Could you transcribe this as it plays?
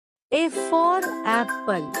A for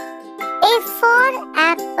apple. A for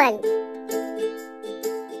apple.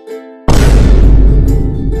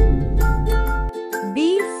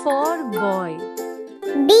 B for boy.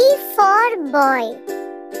 B for boy.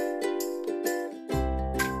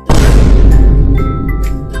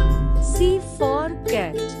 C for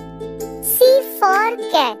cat. C for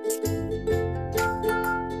cat.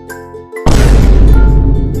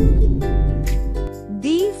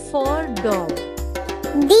 D for dog.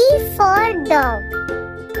 D for dog.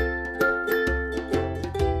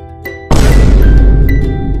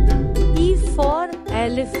 E for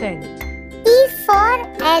elephant. E for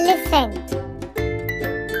elephant.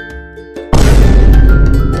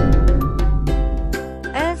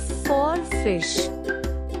 F for fish.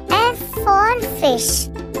 F for fish.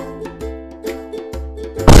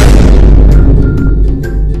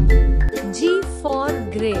 G for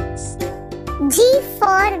grapes. G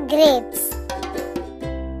for grapes.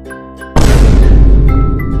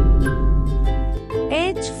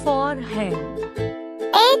 H for hen.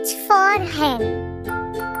 H for hen.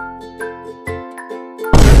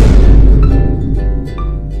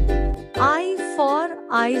 I for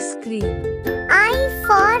ice cream. I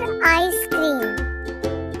for ice cream.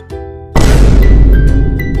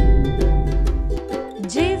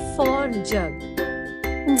 J for jug.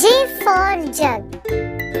 J for jug.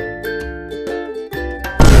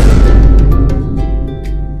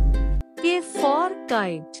 K for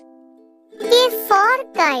kite. K for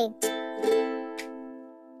kite.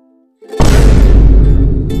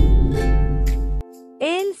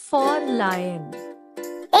 L for lion.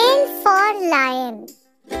 L for lion.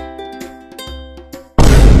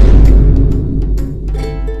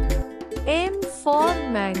 M for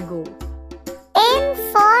mango. M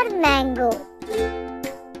for mango.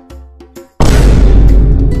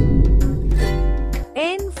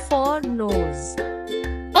 N for nose.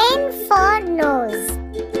 N for nose.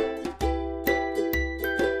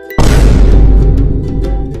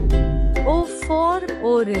 O for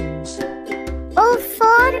orange. O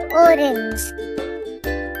for orange.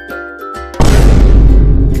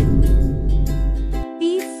 P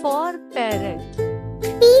for parrot.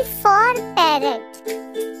 P for parrot.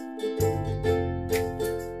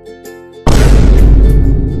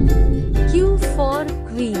 Q for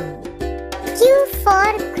queen. Q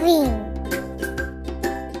for queen.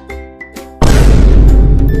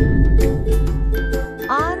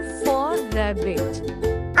 R for rabbit.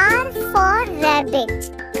 R for rabbit.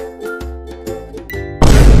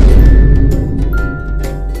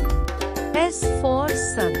 S for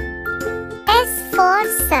sun. S for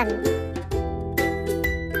sun.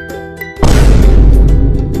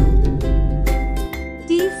 T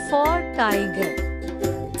for tiger.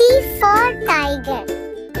 T for tiger.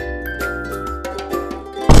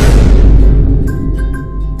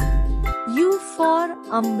 U for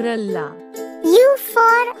umbrella. U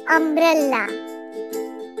for umbrella.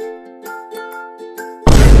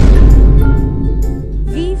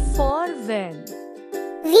 V for van.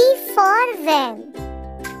 V for van.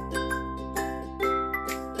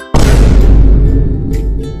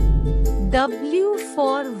 W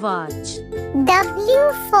for watch. W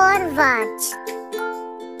for watch.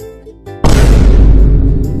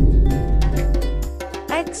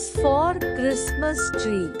 X for Christmas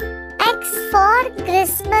tree. X for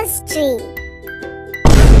Christmas tree.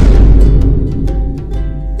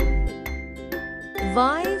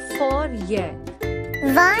 Y for yak.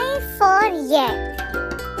 Y for yak.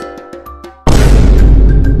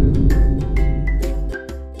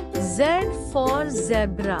 Z for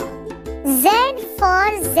zebra. Z for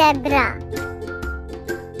zebra.